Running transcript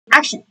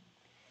Action.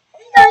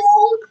 Hey guys,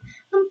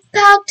 welcome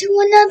back to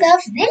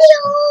another video.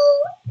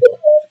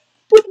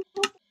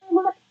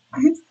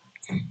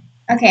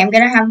 Okay, I'm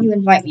gonna have you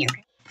invite me,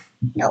 okay?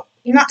 No,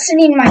 you're not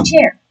sitting in my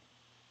chair.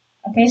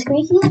 Okay,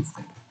 Squeaky?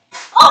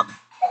 Oh!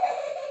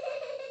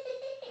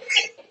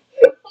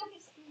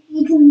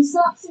 You can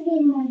stop sitting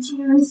in my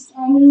chair and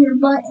slamming your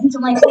butt into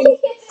my face.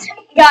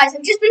 Guys,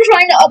 I've just been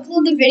trying to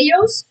upload the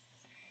videos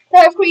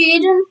that I've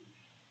created,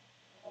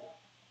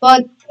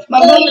 but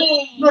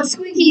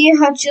Squeaky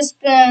has just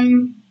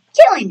been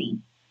killing me.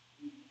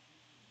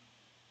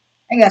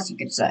 I guess you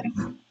could say.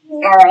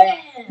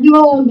 You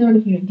were logged out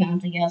of your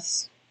account, I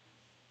guess.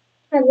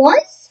 I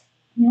was?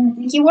 Yeah, I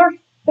think you were.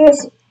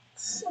 Yes.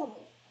 So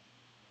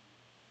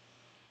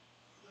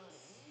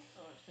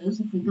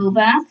if we go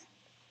back.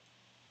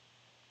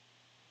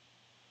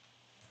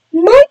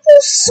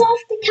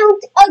 Microsoft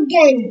account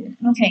again.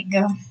 Okay,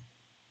 go.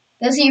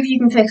 Let's see if you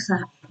can fix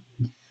that.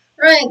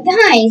 Right,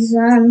 guys,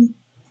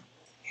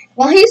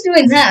 while he's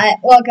doing that,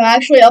 look, I'm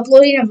actually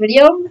uploading a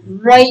video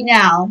right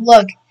now.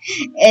 Look,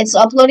 it's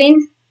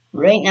uploading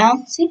right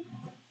now. See?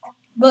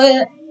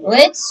 But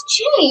let's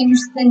change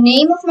the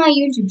name of my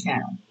YouTube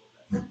channel.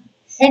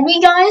 Should we,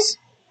 guys?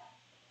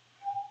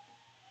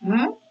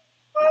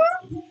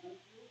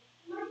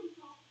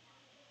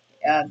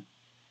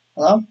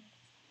 Hello?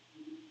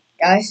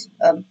 Guys,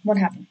 what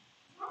happened?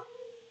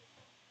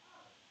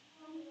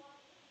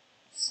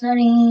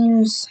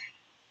 Settings.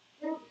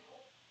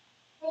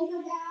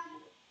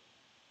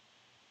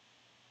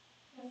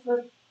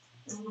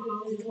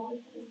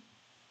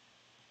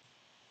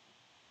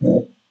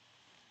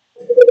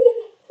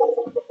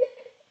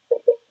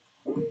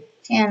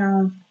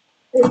 Channel.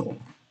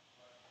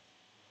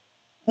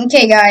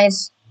 Okay,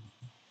 guys.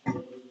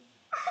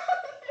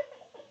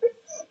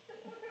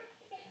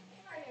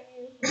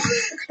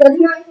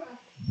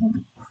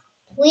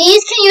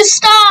 Please, can you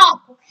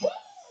stop?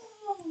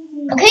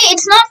 Okay,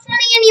 it's not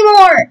funny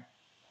anymore.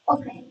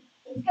 Okay.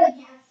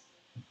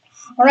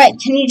 Alright,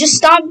 can you just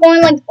stop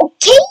going like,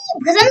 okay,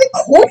 because I'm the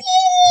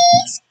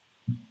coolest?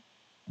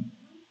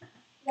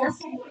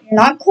 You're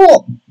not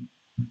cool.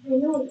 I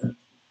know.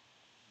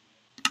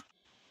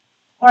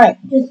 Alright,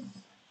 just...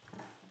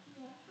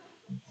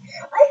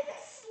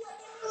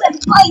 I've been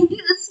playing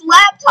through this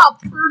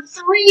laptop for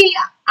 3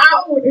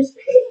 hours.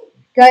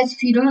 Guys,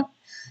 if you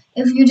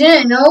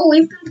didn't know,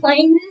 we've been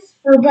playing this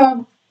for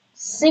about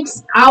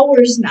 6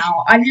 hours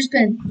now. I've just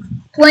been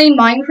playing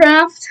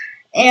Minecraft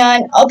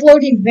and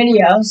uploading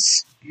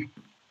videos.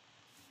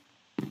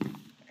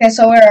 Okay,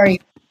 so where are you?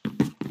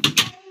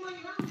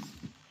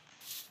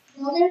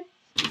 Mother?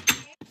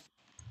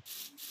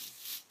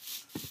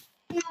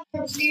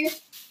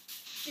 Upstairs?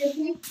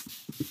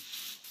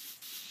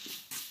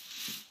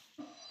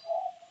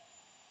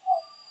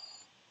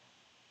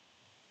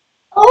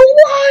 A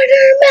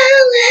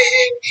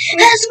watermelon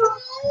has grown.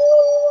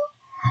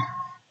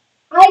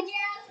 Hi, Jazz.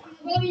 I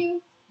love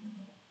you.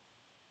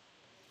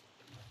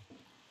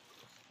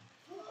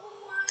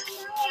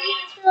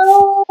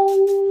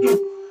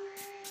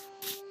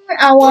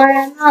 A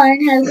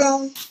watermelon has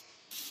grown.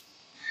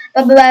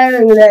 You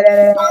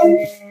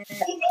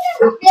think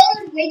I'm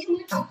building way too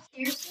much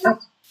upstairs?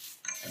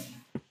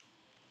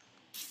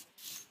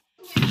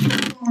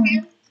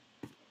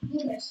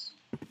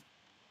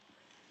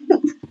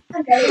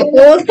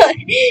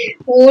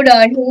 Hold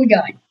on.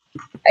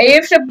 I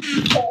have some.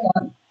 Hold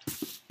on.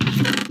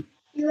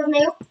 You have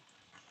mail?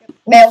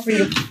 Mail for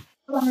you.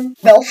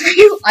 Mail for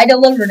you. I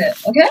delivered it.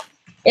 Okay.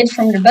 It's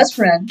from your best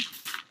friend.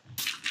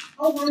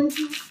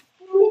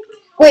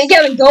 Wait,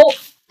 Kevin, go.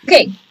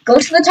 Okay, go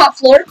to the top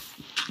floor.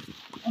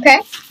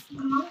 Okay.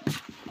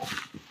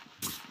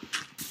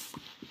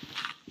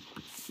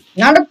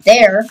 Not up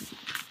there.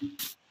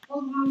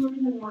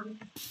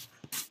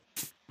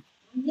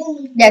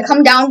 Yeah,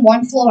 come down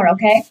 1 floor,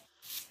 okay?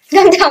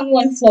 Come down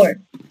 1 floor.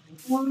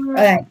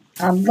 Alright,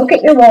 look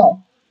at your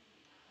wall.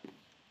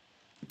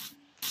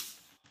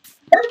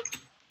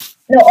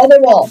 No, other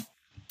wall.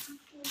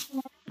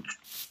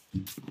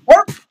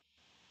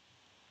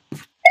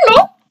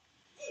 Hello?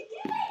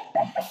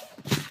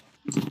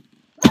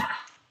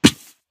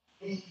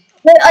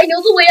 But I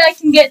know the way I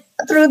can get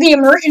through the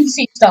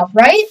emergency stuff,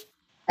 right?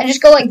 I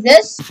just go like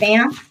this,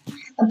 bam,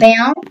 a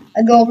bam,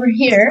 I go over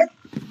here,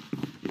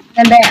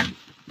 and bam,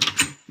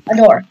 a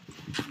door.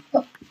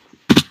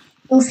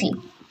 Goofy.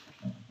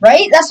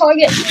 Right? That's how I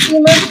get through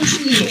the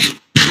emergency.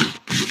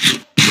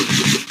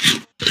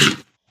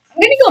 I'm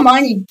gonna go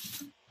mining.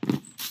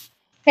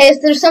 Hey,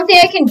 if there's something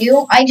I can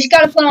do, I just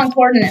gotta put on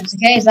coordinates,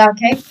 okay? Is that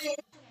okay?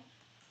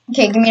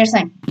 Okay, give me your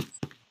thing.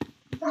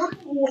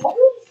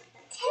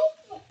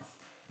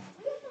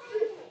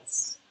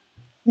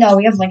 No,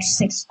 we have like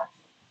 6.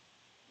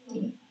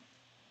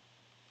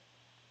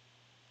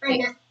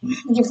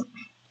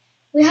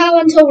 We have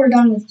until we're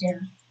done with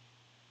dinner.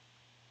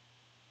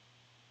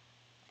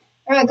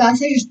 Alright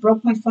guys, I just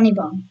broke my funny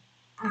bone.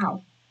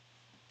 Ow.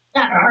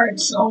 That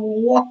hurts a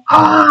lot.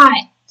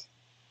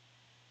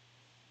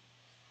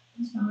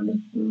 Sound of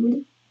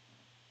food.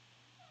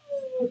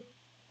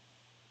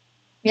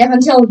 We have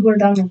until we're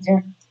done with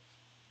dinner.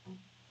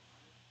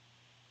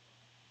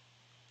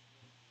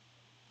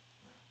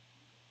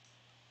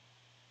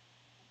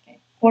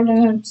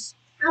 coordinates.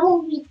 I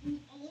will be.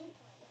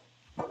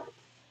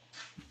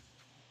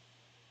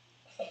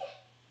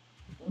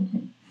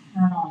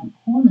 Turn on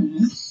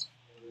coordinates.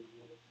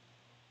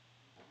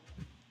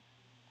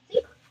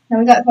 Now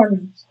we got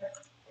coordinates.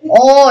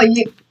 Oh,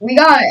 we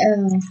got.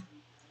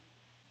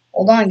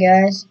 Hold on,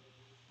 guys.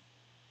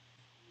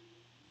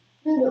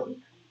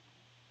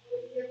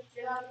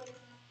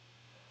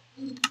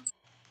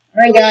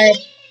 Alright,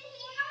 guys.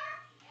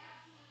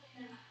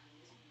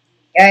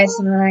 Guys,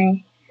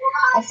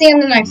 I'll see you in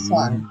the next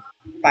one.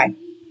 Bye.